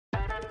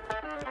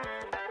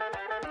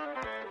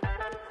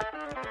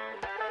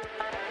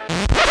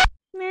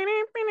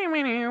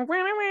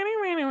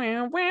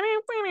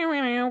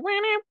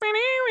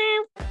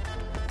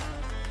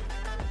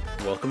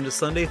welcome to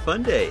Sunday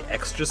Fun Day,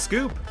 Extra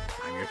Scoop.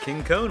 I'm your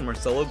King Cone,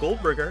 Marcelo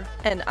Goldberger.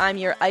 And I'm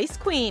your Ice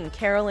Queen,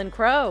 Carolyn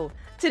Crow.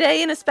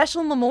 Today, in a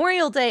special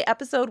Memorial Day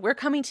episode, we're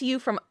coming to you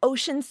from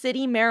Ocean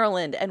City,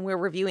 Maryland, and we're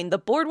reviewing the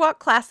Boardwalk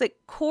classic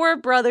Kohr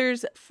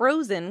Brothers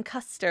Frozen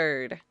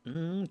Custard.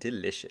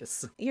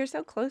 Delicious. You're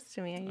so close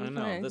to me. I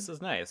know, this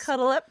is nice.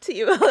 Cuddle up to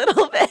you a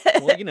little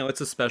bit. Well, you know,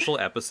 it's a special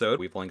episode.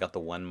 We've only got the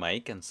one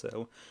mic, and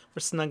so we're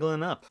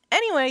snuggling up.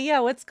 Anyway,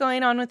 yeah, what's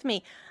going on with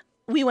me?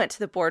 We went to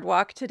the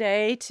Boardwalk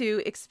today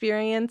to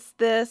experience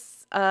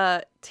this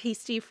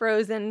tasty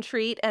frozen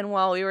treat, and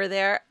while we were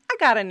there, I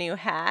got a new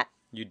hat.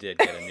 You did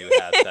get a new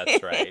hat,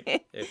 that's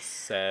right. It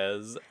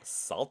says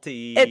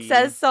salty. It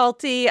says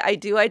salty. I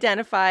do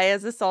identify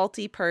as a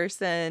salty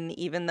person,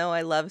 even though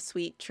I love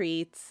sweet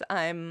treats.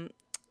 You're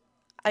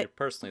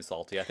personally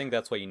salty. I think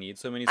that's why you need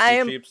so many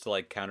sweet treats to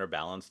like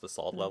counterbalance the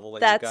salt level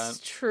that you got. That's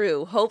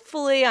true.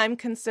 Hopefully I'm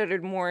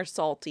considered more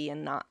salty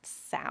and not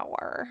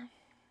sour.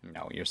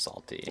 No, you're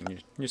salty.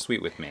 You're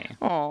sweet with me.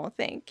 Oh,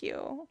 thank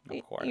you.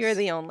 Of course. You're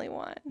the only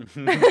one.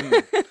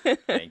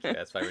 Thank you.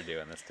 That's why we're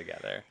doing this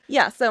together.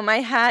 Yeah, so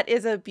my hat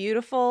is a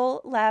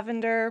beautiful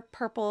lavender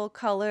purple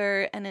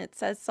color, and it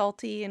says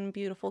salty in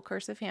beautiful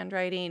cursive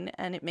handwriting,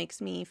 and it makes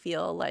me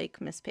feel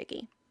like Miss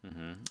Piggy.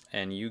 Mm-hmm.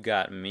 And you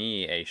got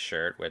me a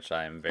shirt, which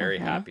I'm very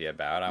happy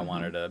about. I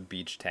wanted a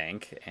beach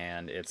tank,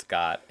 and it's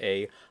got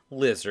a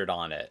lizard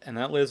on it. And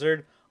that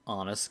lizard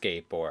on a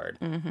skateboard.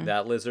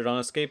 That lizard on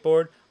a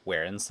skateboard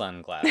wearing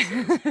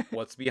sunglasses.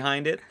 What's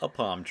behind it? A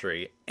palm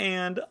tree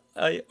and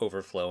a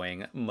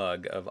overflowing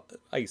mug of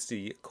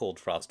icy cold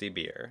frosty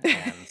beer.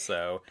 And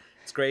so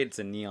it's great. It's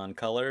in neon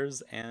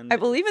colors, and I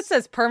believe it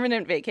says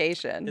permanent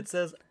vacation. it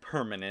says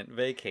permanent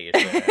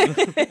vacation.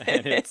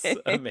 And it's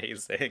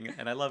amazing,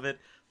 and I love it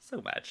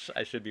so much.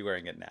 I should be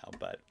wearing it now,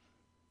 but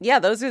yeah,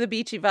 those are the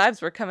beachy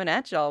vibes we're coming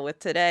at y'all with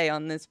today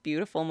on this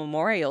beautiful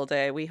Memorial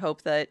Day. We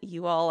hope that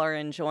you all are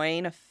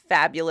enjoying a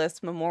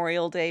fabulous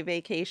Memorial Day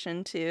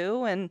vacation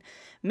too. And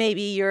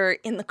maybe you're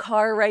in the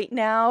car right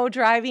now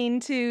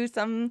driving to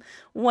some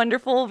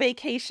wonderful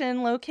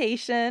vacation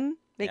location.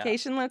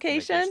 Vacation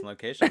location?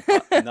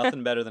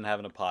 Nothing better than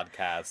having a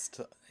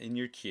podcast in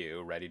your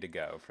queue ready to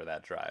go for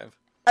that drive.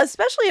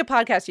 Especially a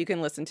podcast you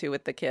can listen to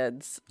with the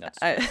kids. That's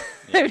true.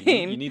 I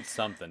mean, you need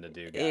something to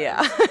do, guys.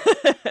 Yeah.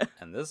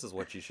 And this is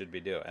what you should be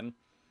doing.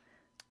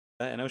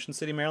 In Ocean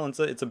City, Maryland,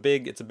 it's a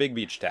big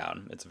beach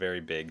town. It's a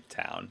very big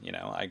town. You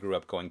know, I grew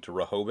up going to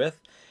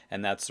Rehoboth,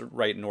 and that's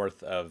right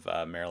north of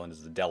Maryland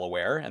is the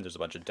Delaware, and there's a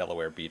bunch of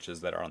Delaware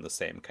beaches that are on the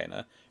same kind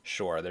of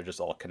shore. They're just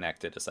all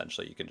connected,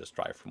 essentially. You can just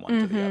drive from one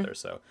to the other.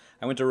 So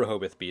I went to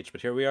Rehoboth Beach,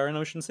 but here we are in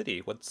Ocean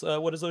City. What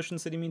does Ocean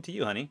City mean to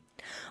you, honey?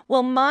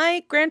 Well,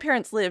 my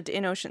grandparents lived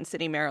in Ocean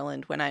City,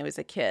 Maryland when I was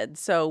a kid,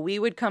 so we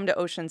would come to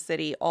Ocean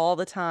City all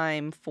the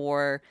time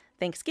for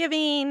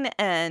Thanksgiving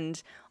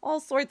and all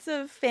sorts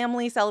of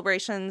family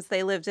celebrations.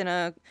 They lived in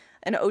an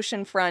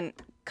oceanfront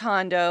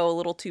condo, a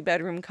little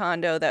 2-bedroom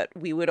condo that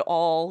we would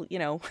all,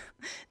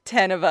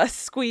 10 of us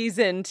squeeze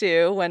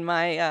into when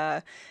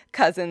my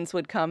cousins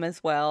would come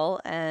as well.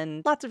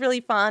 And lots of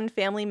really fun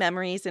family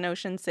memories in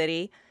Ocean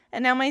City.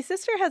 And now my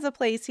sister has a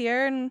place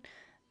here, and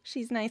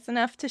she's nice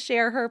enough to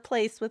share her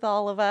place with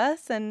all of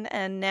us, and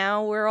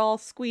now we're all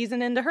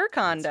squeezing into her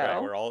condo. That's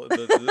right. We're all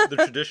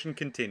the tradition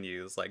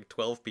continues, like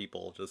 12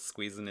 people just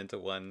squeezing into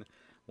one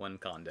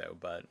condo.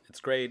 But it's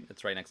great.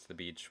 It's right next to the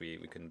beach. We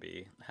couldn't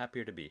be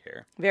happier to be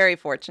here. Very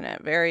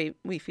fortunate.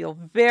 We feel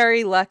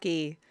very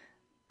lucky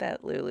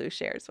that Lulu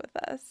shares with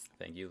us.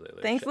 Thank you,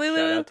 Lulu. Thanks, Lulu.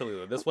 Shout out to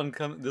Lulu.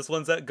 This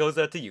one goes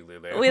out to you,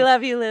 Lulu. We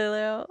love you,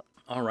 Lulu.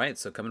 All right,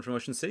 so coming from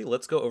Ocean City,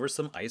 let's go over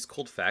some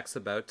ice-cold facts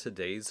about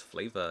today's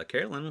flavor.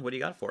 Carolyn, what do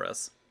you got for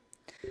us?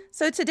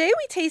 So today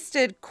we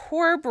tasted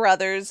Kohr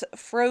Brothers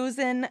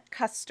Frozen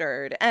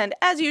Custard. And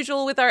as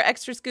usual with our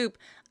Extra Scoop,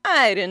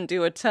 I didn't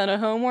do a ton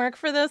of homework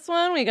for this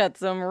one. We got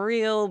some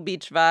real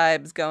beach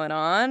vibes going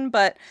on.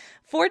 But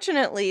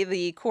fortunately,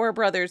 the Kohr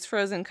Brothers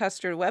Frozen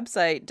Custard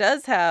website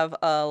does have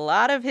a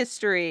lot of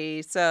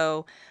history.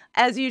 So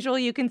as usual,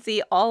 you can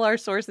see all our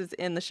sources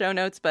in the show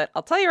notes, but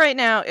I'll tell you right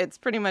now, it's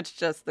pretty much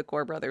just the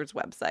Kohr Brothers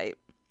website.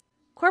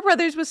 Kohr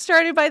Brothers was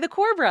started by the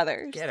Kohr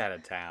brothers. Get out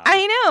of town.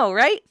 I know,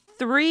 right?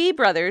 3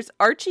 brothers,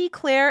 Archie,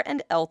 Claire,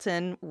 and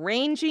Elton,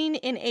 ranging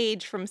in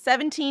age from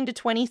 17 to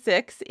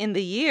 26 in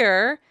the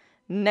year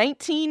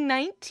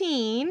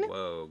 1919.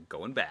 Whoa,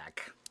 going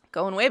back.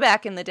 Going way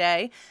back in the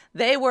day.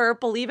 They were,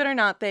 believe it or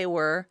not,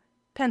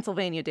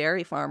 Pennsylvania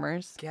dairy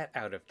farmers. Get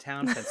out of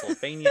town,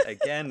 Pennsylvania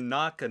again.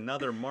 Knock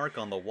another mark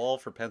on the wall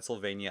for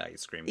Pennsylvania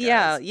ice cream,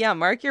 guys. Yeah,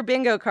 mark your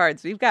bingo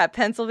cards. We've got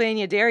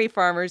Pennsylvania dairy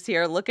farmers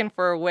here looking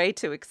for a way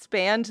to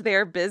expand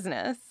their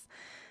business.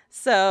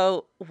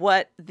 So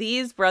what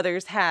these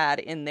brothers had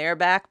in their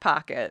back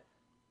pocket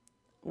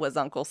was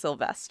Uncle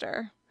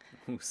Sylvester.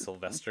 Ooh,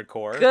 Sylvester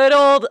Kohr. Good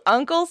old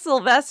Uncle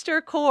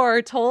Sylvester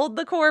Kohr told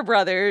the Kohr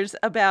brothers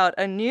about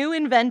a new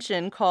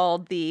invention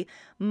called the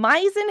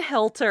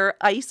Meisenhelter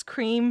ice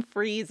cream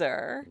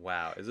freezer.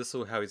 Wow. Is this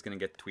how he's going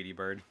to get Tweety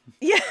Bird?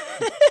 Yeah.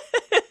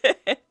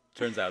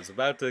 Turns out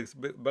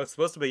it's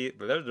supposed to be.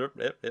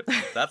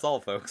 That's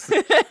all, folks.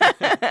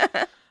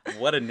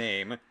 What a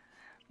name.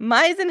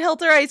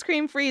 Meisenhilter ice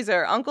cream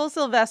freezer. Uncle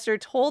Sylvester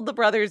told the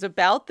brothers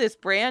about this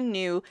brand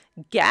new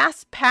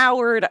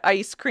gas-powered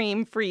ice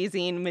cream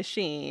freezing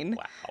machine.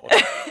 Wow.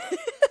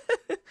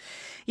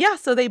 Yeah,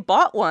 so they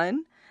bought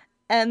one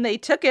and they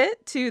took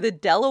it to the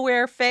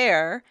Delaware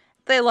Fair.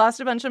 They lost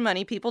a bunch of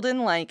money. People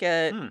didn't like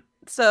it.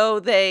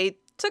 So they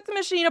took the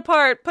machine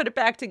apart, put it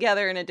back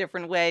together in a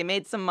different way,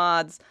 made some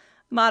mods,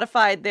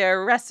 modified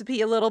their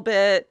recipe a little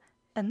bit,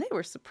 and they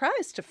were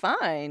surprised to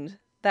find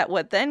that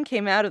what then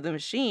came out of the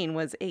machine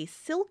was a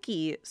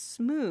silky,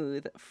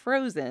 smooth,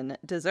 frozen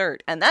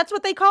dessert. And that's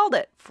what they called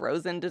it,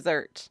 frozen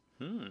dessert.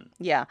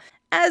 Yeah.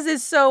 As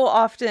is so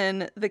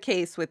often the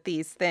case with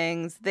these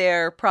things,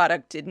 their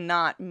product did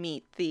not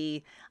meet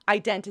the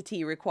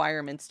identity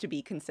requirements to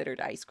be considered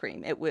ice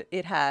cream.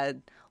 It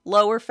had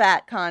lower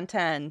fat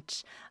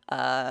content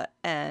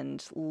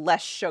and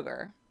less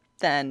sugar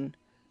than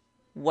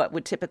what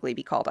would typically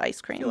be called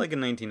ice cream. I feel like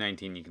in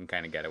 1919 you can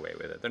kind of get away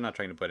with it. They're not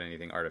trying to put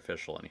anything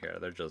artificial in here.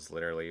 They're just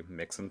literally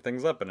mixing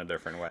things up in a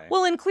different way.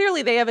 Well, and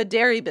clearly they have a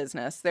dairy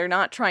business. They're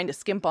not trying to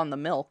skimp on the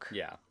milk.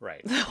 Yeah,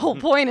 right. The whole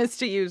point is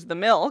to use the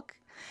milk.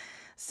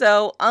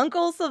 So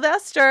Uncle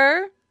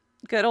Sylvester,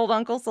 good old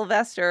Uncle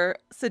Sylvester,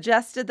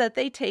 suggested that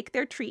they take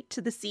their treat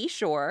to the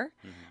seashore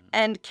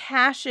and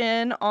cash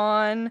in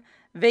on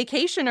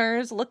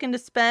vacationers looking to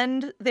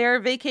spend their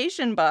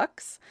vacation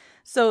bucks.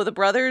 So the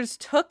brothers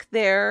took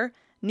their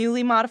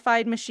newly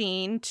modified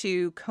machine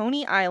to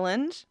Coney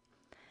Island,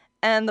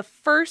 and the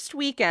first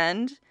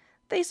weekend,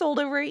 they sold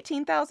over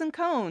 18,000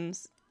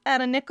 cones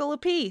at a nickel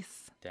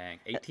apiece. Dang,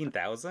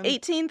 18,000?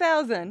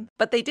 18,000.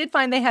 But they did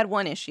find they had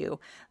one issue.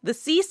 The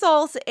sea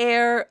salt's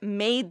air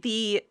made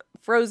the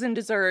frozen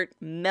dessert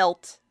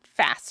melt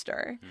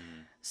faster.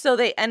 So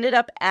they ended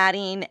up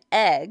adding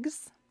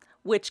eggs,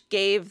 which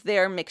gave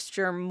their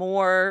mixture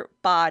more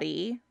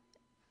body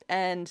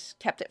and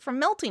kept it from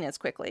melting as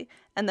quickly.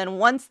 And then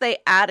once they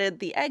added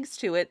the eggs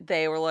to it,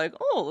 they were like,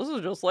 oh, this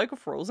is just like a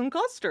frozen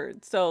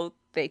custard. So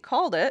they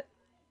called it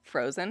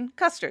frozen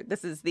custard.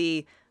 This is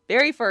the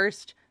very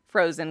first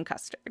frozen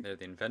custard. They're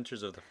the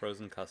inventors of the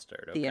frozen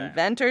custard. Okay. The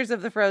inventors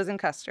of the frozen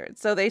custard.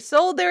 So they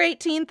sold their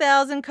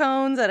 18,000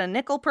 cones at a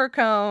nickel per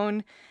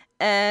cone,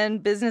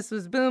 and business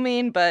was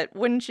booming, but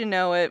wouldn't you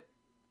know it,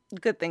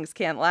 good things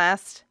can't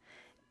last.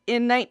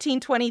 In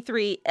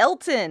 1923,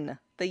 Elton,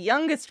 the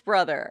youngest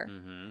brother,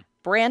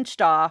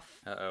 branched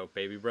off. Uh-oh,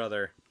 baby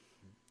brother.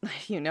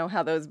 You know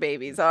how those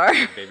babies are.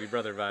 Baby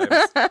brother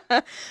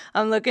vibes.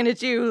 I'm looking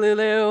at you,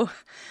 Lulu.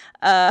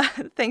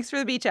 Thanks for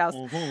the beach house.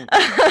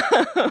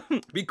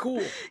 Be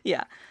cool.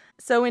 Yeah.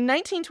 So in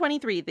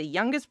 1923, the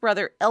youngest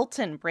brother,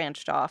 Elton,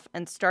 branched off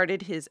and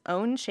started his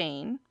own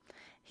chain.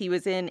 He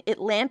was in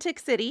Atlantic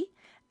City,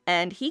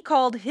 and he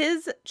called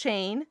his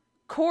chain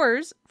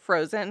Kohr's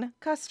Frozen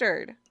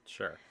Custard.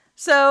 Sure.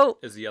 So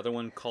is the other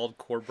one called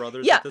Kohr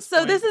Brothers yeah, at this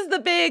so point? this is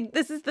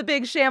the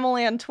big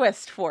Shyamalan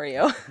twist for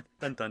you.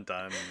 Dun dun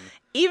dun.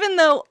 Even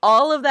though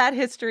all of that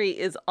history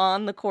is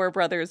on the Kohr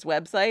Brothers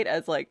website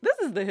as like, this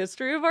is the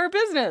history of our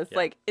business. Yeah.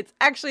 Like, it's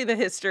actually the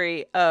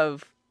history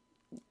of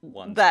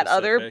that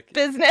other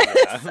business,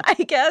 I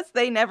guess.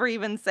 They never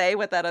even say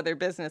what that other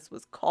business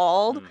was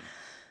called.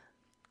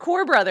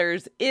 Kohr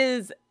Brothers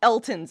is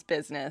Elton's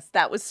business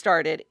that was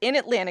started in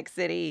Atlantic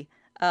City,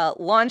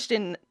 launched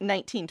in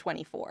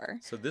 1924.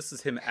 So this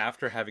is him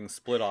after having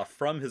split off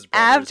from his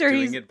brothers,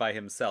 doing it by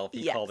himself.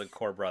 He called it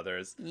Kohr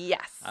Brothers.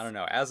 Yes. I don't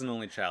know. As an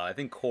only child, I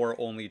think Kohr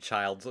only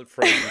child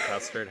frozen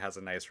custard has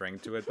a nice ring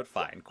to it, but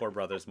fine. Kohr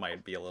Brothers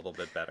might be a little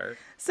bit better.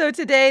 So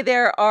today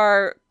there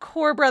are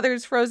Kohr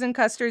Brothers frozen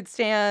custard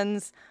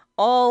stands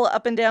all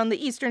up and down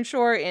the Eastern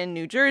Shore in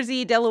New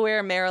Jersey,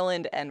 Delaware,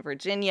 Maryland, and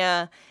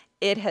Virginia.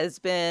 It has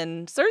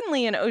been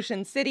certainly an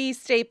Ocean City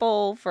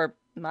staple for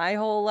my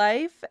whole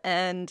life,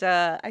 and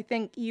I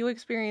think you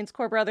experienced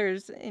Kohr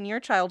Brothers in your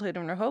childhood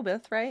in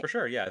Rehoboth, right? For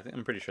sure, yeah.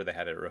 I'm pretty sure they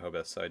had it at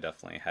Rehoboth, so I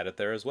definitely had it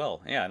there as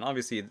well. Yeah, and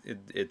obviously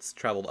it's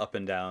traveled up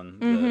and down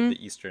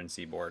the eastern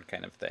seaboard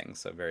kind of thing,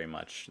 so very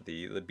much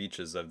the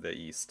beaches of the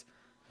East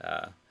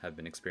have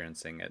been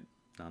experiencing it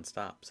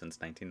nonstop since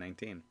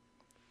 1919.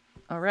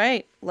 All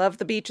right. Love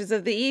the beaches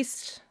of the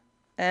East.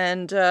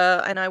 And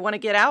I want to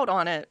get out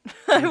on it.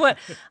 I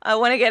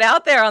want to get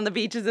out there on the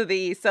beaches of the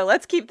East. So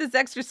let's keep this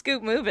extra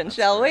scoop moving,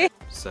 shall we?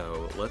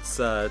 So let's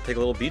take a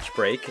little beach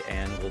break,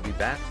 and we'll be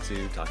back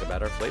to talk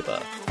about our flavor.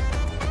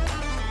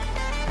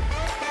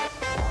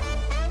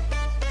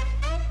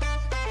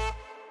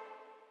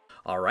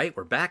 All right,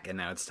 we're back, and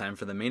now it's time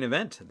for the main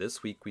event.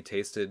 This week we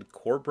tasted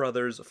Kohr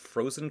Brothers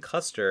Frozen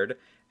Custard,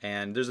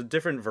 and there's a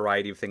different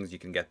variety of things you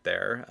can get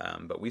there,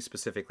 but we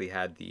specifically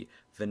had the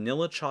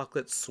vanilla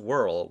chocolate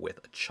swirl with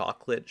a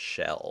chocolate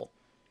shell.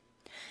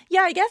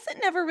 Yeah, I guess it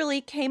never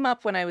really came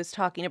up when I was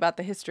talking about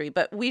the history,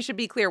 but we should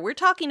be clear, we're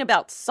talking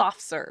about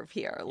soft serve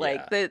here.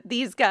 Like,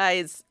 these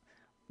guys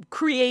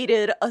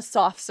created a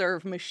soft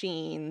serve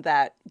machine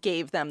that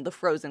gave them the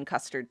frozen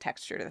custard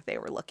texture that they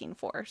were looking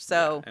for.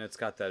 So, yeah, and it's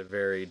got that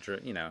very,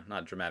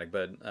 not dramatic,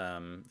 but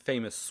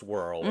famous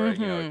swirl where, it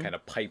kind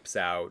of pipes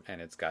out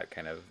and it's got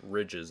kind of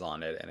ridges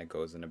on it and it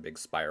goes in a big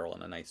spiral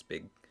and a nice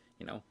big,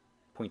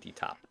 pointy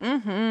top.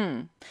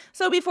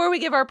 So before we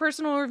give our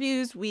personal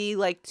reviews, we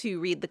like to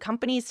read the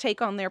company's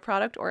take on their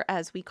product, or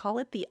as we call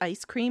it, the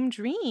ice cream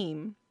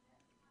dream.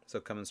 So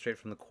coming straight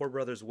from the Kohr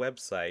Brothers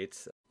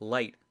website,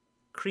 light,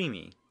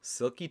 creamy,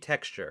 silky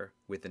texture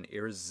with an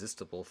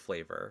irresistible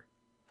flavor.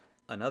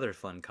 Another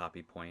fun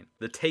copy point,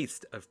 the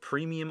taste of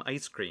premium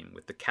ice cream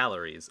with the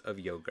calories of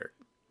yogurt.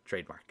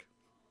 Trademark.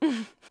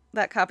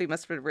 That copy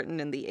must have been written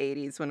in the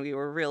 80s when we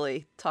were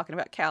really talking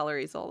about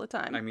calories all the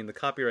time. I mean, the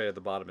copyright at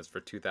the bottom is for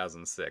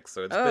 2006,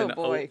 so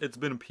it's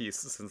been a piece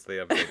since they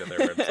updated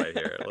their website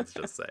here, let's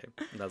just say.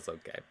 That's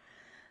okay.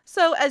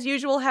 So, as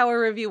usual, how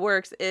our review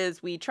works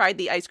is we tried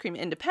the ice cream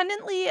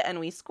independently and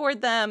we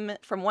scored them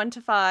from 1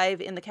 to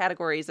 5 in the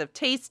categories of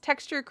taste,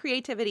 texture,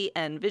 creativity,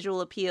 and visual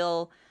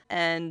appeal.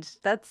 And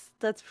that's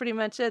pretty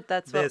much it.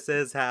 This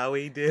is how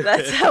we do it.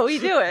 That's how we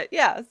do it.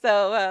 Yeah.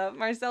 So,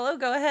 Marcelo,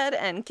 go ahead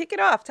and kick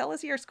it off. Tell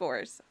us your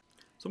scores.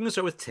 So I'm going to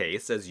start with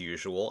taste, as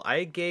usual.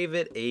 I gave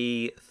it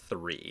a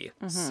 3.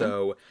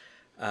 So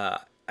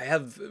I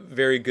have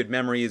very good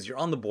memories. You're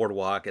on the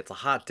boardwalk. It's a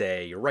hot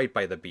day. You're right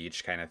by the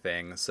beach kind of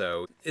thing.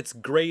 So it's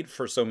great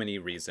for so many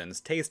reasons.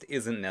 Taste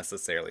isn't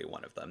necessarily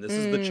one of them. This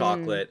is the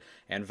chocolate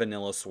and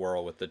vanilla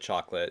swirl with the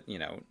chocolate,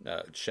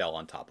 shell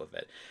on top of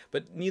it.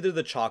 But neither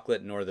the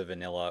chocolate nor the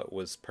vanilla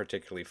was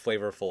particularly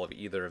flavorful of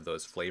either of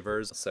those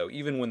flavors. So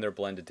even when they're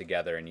blended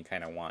together and you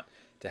kind of want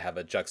to have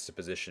a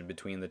juxtaposition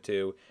between the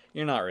two,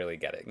 you're not really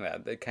getting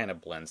that. It kind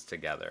of blends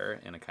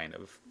together in a kind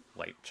of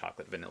light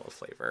chocolate vanilla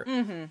flavor.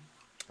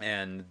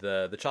 And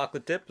the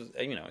chocolate dip,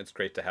 it's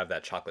great to have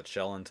that chocolate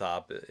shell on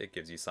top. It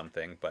gives you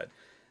something, but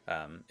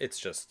it's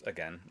just,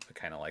 again,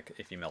 kind of like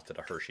if you melted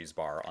a Hershey's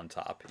bar on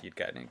top, you'd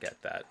get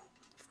that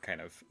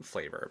kind of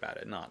flavor about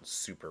it. Not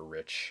super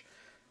rich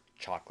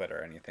chocolate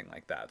or anything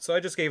like that. So I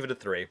just gave it a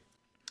 3.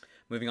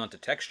 Moving on to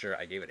texture,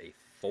 I gave it a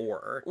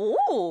 4.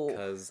 Ooh.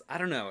 Because, I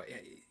don't know,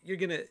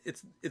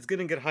 it's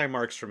gonna get high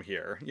marks from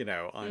here,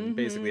 on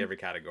basically every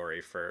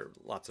category for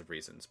lots of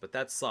reasons. But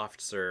that soft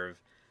serve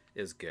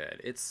is good.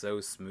 It's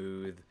so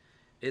smooth.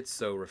 It's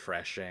so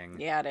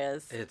refreshing. Yeah, it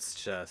is. It's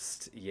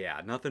just,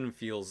 nothing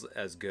feels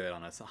as good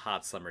on a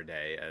hot summer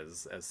day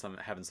as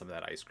having some of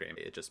that ice cream.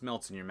 It just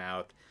melts in your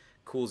mouth,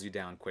 cools you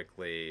down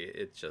quickly.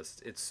 It's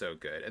so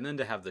good. And then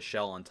to have the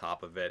shell on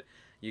top of it,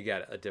 you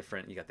got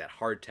that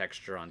hard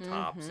texture on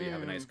top, so you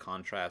have a nice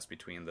contrast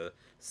between the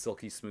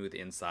silky smooth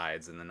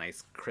insides and the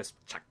nice crisp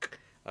chuck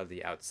of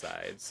the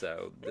outside.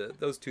 So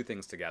those two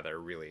things together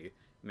really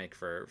make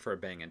for a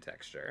banging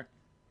texture.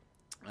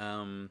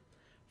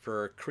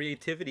 For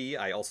creativity,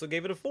 I also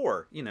gave it a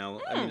 4. I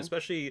mean,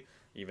 especially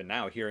even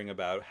now, hearing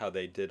about how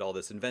they did all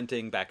this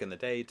inventing back in the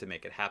day to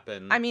make it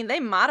happen. I mean, they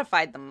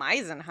modified the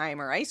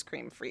Meisenheimer ice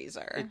cream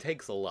freezer. It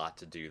takes a lot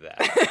to do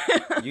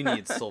that. You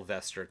need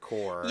Sylvester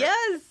Kohr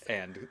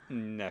and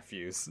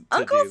nephews to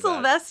Uncle do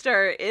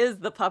Sylvester is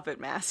the puppet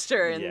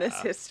master in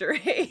this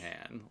history.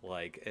 Man,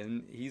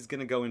 and he's going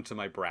to go into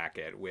my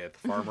bracket with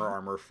Farmer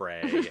Armour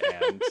Frey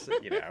and,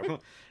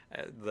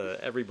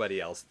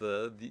 everybody else,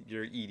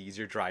 your Edie's,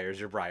 your Dryers,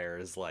 your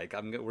Briars, we're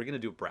gonna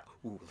do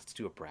let's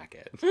do a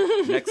bracket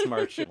next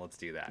March. Let's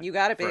do that. You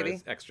got it, baby.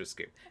 For extra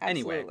scoop.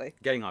 Absolutely. Anyway,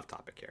 getting off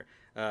topic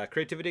here.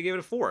 Creativity, I gave it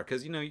a 4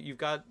 because you've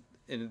got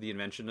in the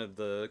invention of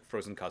the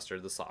frozen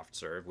custard, the soft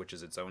serve, which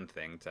is its own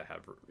thing to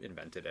have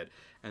invented it,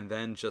 and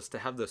then just to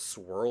have the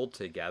swirl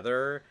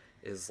together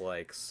is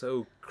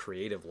so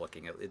creative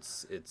looking.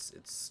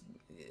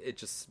 It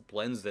just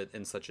blends it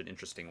in such an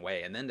interesting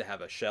way, and then to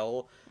have a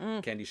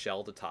candy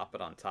shell to top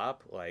it on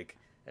top,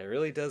 it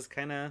really does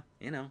kind of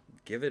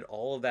give it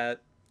all of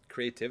that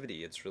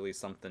creativity. It's really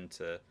something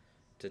to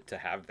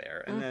have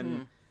there. And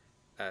then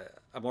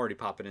I'm already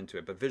popping into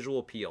it, but visual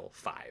appeal,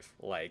 5.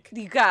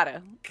 You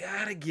gotta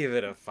give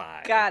it a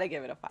 5. Gotta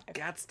give it a 5.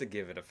 Gots to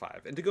give it a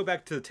 5. And to go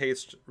back to the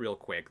taste real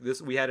quick,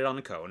 we had it on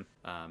a cone.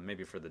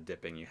 Maybe for the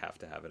dipping, you have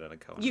to have it on a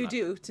cone. You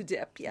do to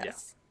dip,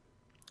 yes.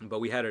 Yeah. But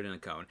we had it in a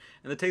cone.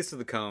 And the taste of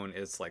the cone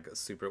is a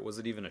super... Was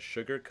it even a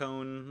sugar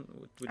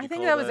cone? I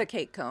think that was a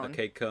cake cone. A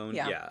cake cone?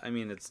 Yeah. I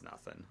mean, it's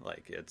nothing.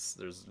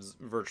 There's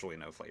virtually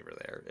no flavor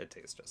there. It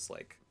tastes just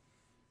like...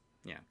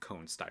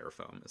 cone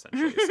styrofoam,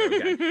 essentially. So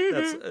again,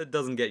 it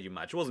doesn't get you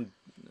much. It wasn't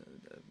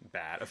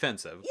bad,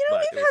 offensive.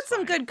 But we've had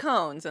some good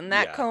cones, and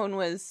that cone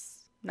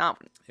was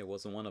not. It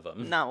wasn't one of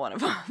them. Not one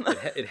of them.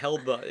 it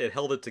held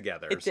it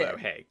together. It so did.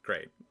 Hey,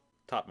 great,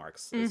 top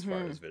marks as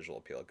far as visual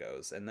appeal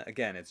goes. And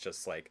again, it's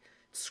just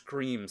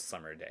screams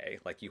summer day.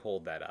 You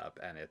hold that up,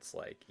 and it's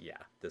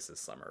this is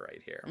summer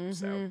right here.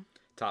 So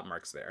top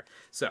marks there.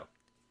 So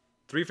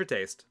 3 for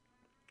taste,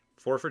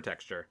 4 for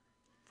texture,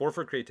 4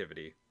 for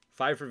creativity,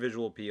 5 for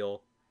visual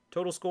appeal.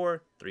 Total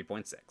score,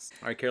 3.6.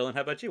 All right, Carolyn,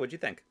 how about you? What'd you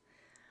think?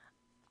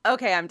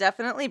 Okay, I'm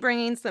definitely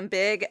bringing some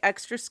big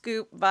extra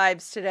scoop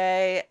vibes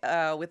today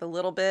with a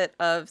little bit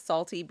of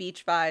salty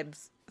beach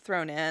vibes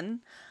thrown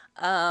in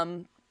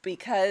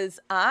because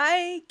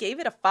I gave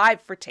it a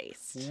 5 for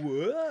taste.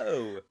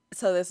 Whoa.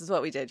 So this is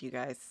what we did, you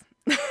guys.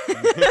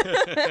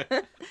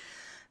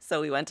 So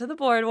we went to the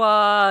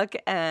Boardwalk,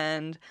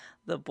 and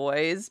the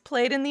boys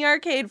played in the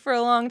arcade for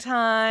a long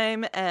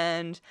time,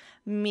 and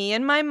me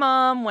and my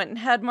mom went and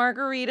had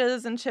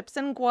margaritas and chips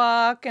and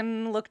guac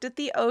and looked at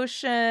the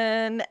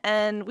ocean,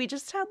 and we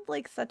just had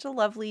like such a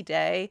lovely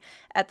day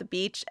at the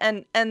beach.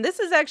 And this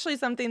is actually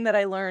something that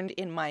I learned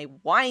in my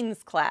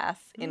wines class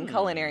in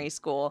culinary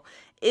school.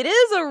 It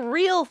is a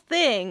real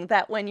thing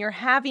that when you're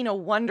having a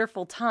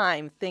wonderful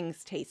time,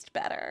 things taste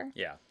better.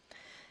 Yeah.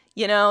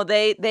 You know,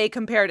 they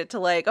compared it to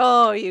like,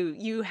 oh,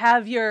 you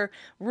have your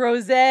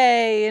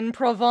rosé in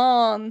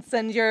Provence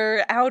and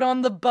you're out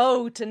on the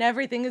boat and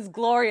everything is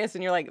glorious.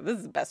 And you're like, this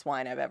is the best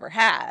wine I've ever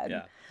had.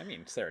 Yeah. I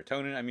mean,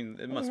 serotonin,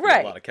 it must be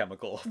a lot of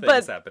chemical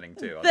things happening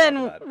too.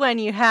 Then when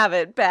you have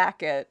it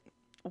back at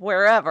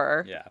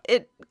wherever, yeah,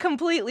 it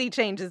completely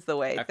changes the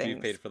way After things...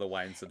 you paid for the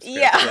wine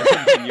subscription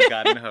and you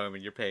got it home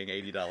and you're paying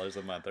 $80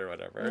 a month or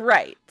whatever.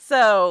 Right.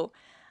 So,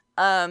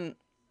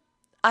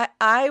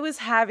 I was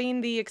having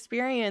the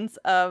experience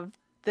of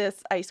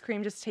this ice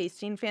cream just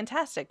tasting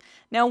fantastic.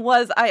 Now,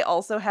 was I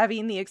also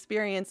having the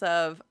experience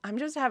of, I'm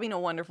just having a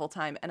wonderful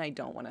time and I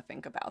don't want to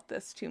think about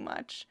this too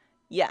much?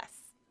 Yes.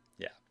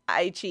 Yeah.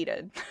 I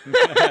cheated.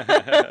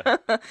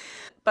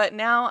 But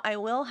now I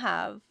will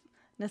have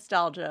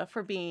nostalgia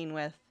for being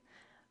with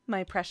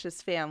my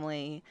precious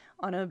family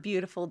on a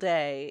beautiful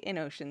day in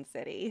Ocean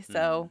City.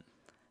 So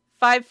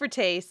 5 for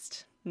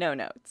taste, no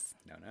notes.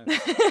 No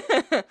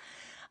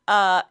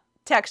notes.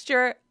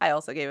 Texture, I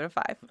also gave it a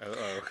 5.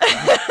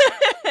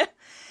 Uh-oh.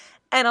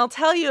 And I'll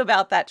tell you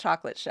about that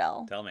chocolate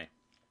shell. Tell me.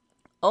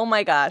 Oh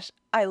my gosh,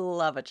 I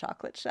love a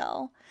chocolate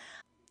shell.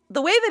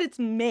 The way that it's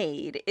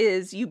made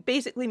is you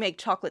basically make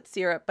chocolate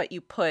syrup, but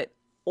you put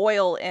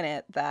oil in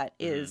it that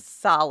is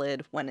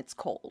solid when it's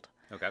cold.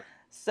 Okay.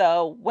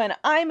 So when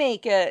I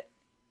make it,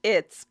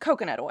 it's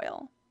coconut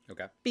oil.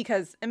 Okay.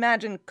 Because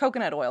imagine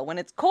coconut oil. When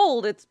it's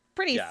cold, it's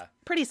pretty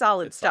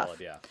solid stuff.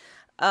 Solid,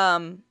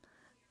 yeah.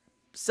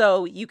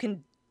 So you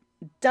can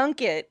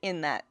dunk it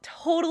in that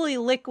totally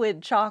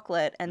liquid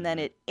chocolate, and then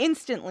it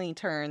instantly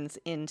turns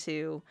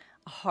into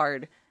a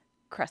hard,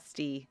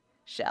 crusty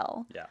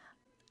shell. Yeah.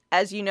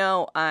 As you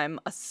know, I'm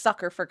a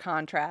sucker for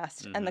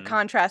contrast, and the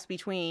contrast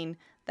between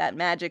that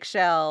magic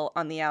shell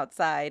on the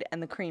outside and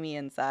the creamy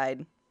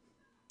inside,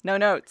 no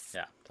notes.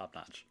 Yeah, top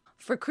notch.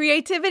 For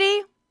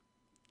creativity,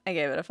 I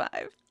gave it a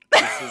 5.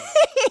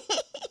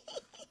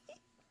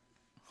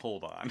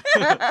 Hold on.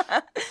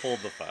 Hold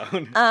the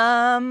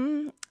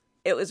phone.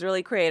 It was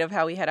really creative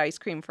how we had ice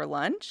cream for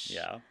lunch.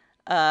 Yeah.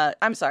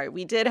 I'm sorry,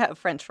 we did have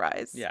French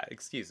fries. Yeah,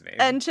 excuse me.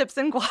 And chips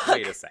and guac.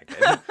 Wait a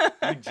second.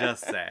 You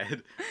just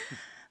said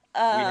we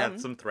had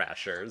some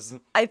thrashers.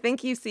 I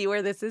think you see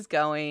where this is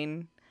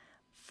going.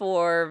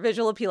 For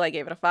visual appeal, I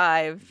gave it a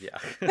 5. Yeah.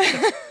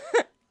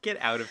 Get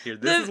out of here.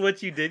 This is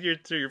what you did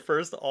your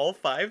first all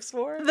 5s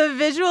for? The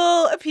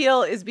visual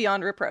appeal is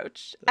beyond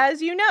reproach,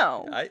 as you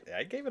know.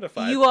 I gave it a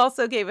 5. You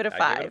also gave it a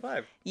 5. I gave it a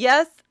 5.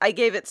 Yes, I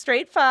gave it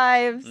straight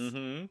 5s.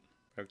 Mm-hmm.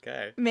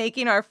 Okay.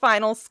 Making our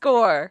final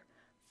score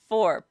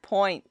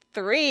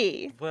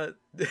 4.3. What?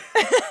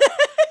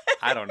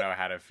 I don't know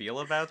how to feel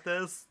about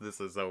this.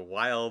 This is a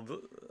wild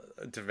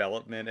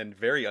development and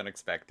very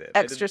unexpected.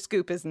 Extra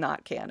Scoop is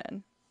not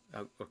canon.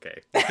 Oh,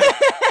 okay.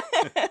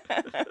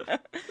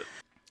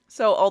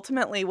 So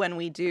ultimately, when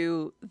we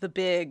do the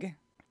big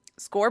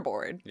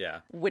scoreboard,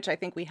 which I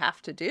think we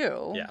have to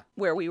do,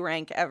 where we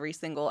rank every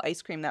single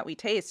ice cream that we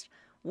taste,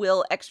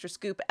 will Extra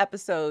Scoop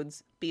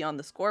episodes be on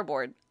the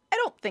scoreboard? I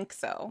don't think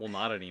so. Well,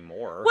 not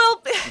anymore.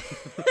 Well,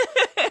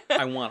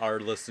 I want our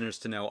listeners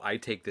to know I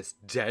take this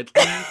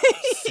deadly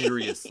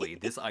seriously.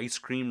 This ice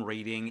cream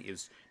rating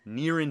is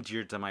near and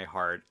dear to my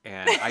heart,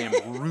 and I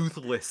am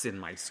ruthless in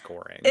my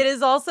scoring. It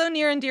is also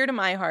near and dear to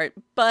my heart,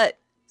 but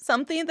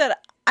something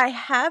that I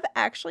have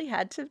actually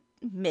had to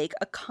make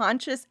a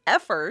conscious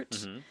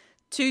effort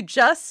to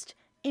just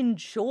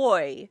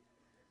enjoy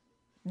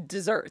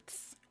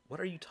desserts. What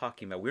are you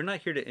talking about? We're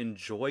not here to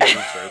enjoy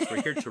desserts.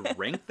 We're here to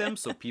rank them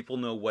so people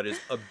know what is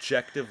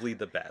objectively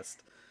the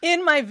best.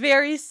 In my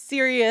very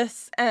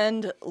serious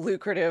and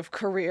lucrative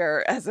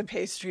career as a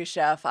pastry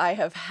chef, I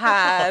have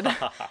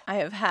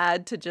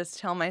had to just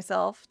tell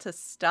myself to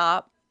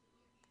stop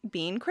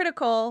being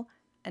critical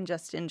and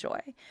just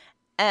enjoy.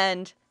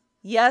 And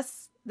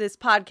yes, this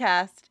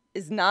podcast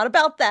is not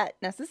about that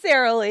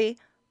necessarily,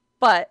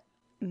 but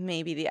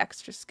maybe the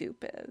Extra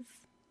Scoop is.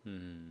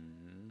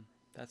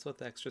 That's what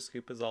the Extra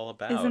Scoop is all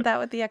about. Isn't that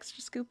what the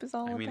Extra Scoop is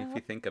all about? I mean, if you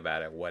think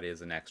about it, what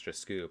is an extra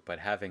scoop? But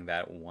having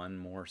that one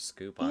more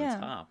scoop on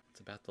top,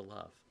 it's about the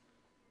love.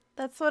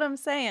 That's what I'm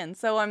saying.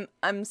 So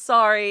I'm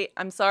sorry.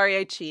 I'm sorry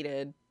I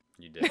cheated.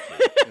 You did cheat.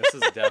 This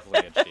is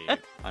definitely a cheat.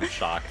 I'm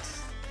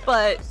shocked.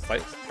 But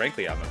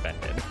frankly, I'm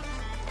offended.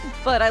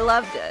 But I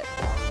loved it.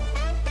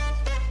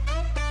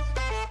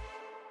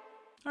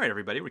 All right,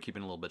 everybody, we're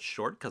keeping it a little bit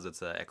short because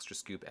it's an extra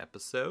scoop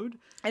episode.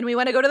 And we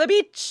want to go to the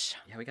beach.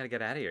 Yeah, we got to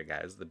get out of here,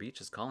 guys. The beach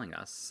is calling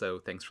us. So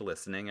thanks for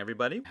listening,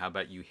 everybody. How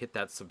about you hit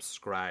that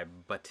subscribe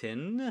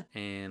button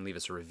and leave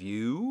us a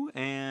review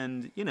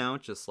and,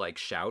 just like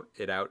shout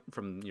it out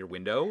from your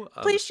window.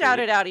 Please shout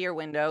it out of your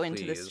window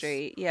into the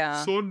street.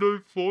 Yeah. Sunday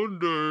fun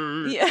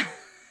day. Yeah.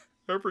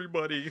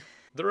 Everybody,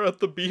 they're at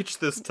the beach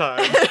this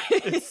time.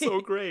 It's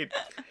so great.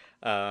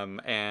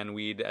 And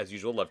we'd, as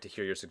usual, love to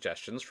hear your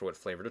suggestions for what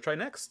flavor to try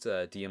next.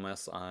 DM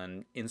us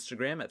on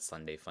Instagram at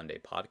Sunday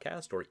Funday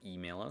Podcast or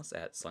email us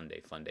at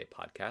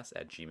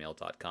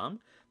sundayfundaypodcast@gmail.com.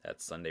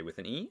 That's Sunday with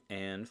an E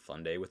and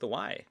Funday with a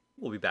Y.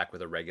 We'll be back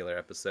with a regular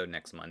episode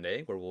next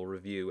Monday where we'll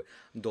review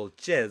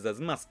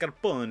dolcezas,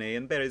 mascarpone,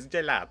 and berries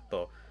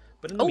gelato.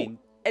 But in the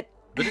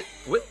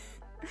what?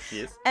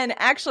 Yes. And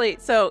actually,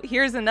 so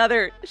here's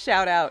another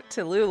shout out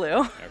to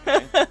Lulu.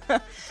 Okay.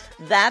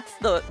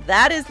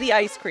 That is the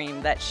ice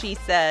cream that she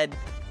said,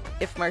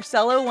 if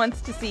Marcelo wants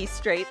to see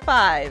straight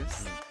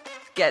fives,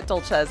 get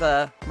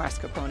dolcezza,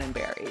 mascarpone, and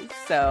berries.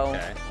 So.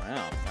 Okay.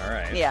 Wow. All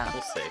right. Yeah.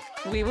 We'll see.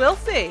 We will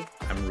see.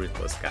 I'm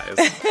ruthless, guys.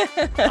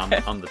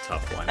 I'm the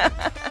tough one.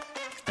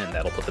 And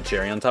that'll put the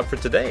cherry on top for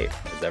today.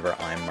 As ever,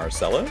 I'm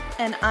Marcelo.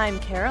 And I'm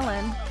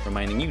Carolyn.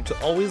 Reminding you to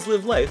always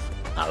live life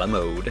a la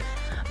mode.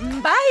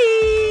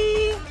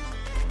 Bye!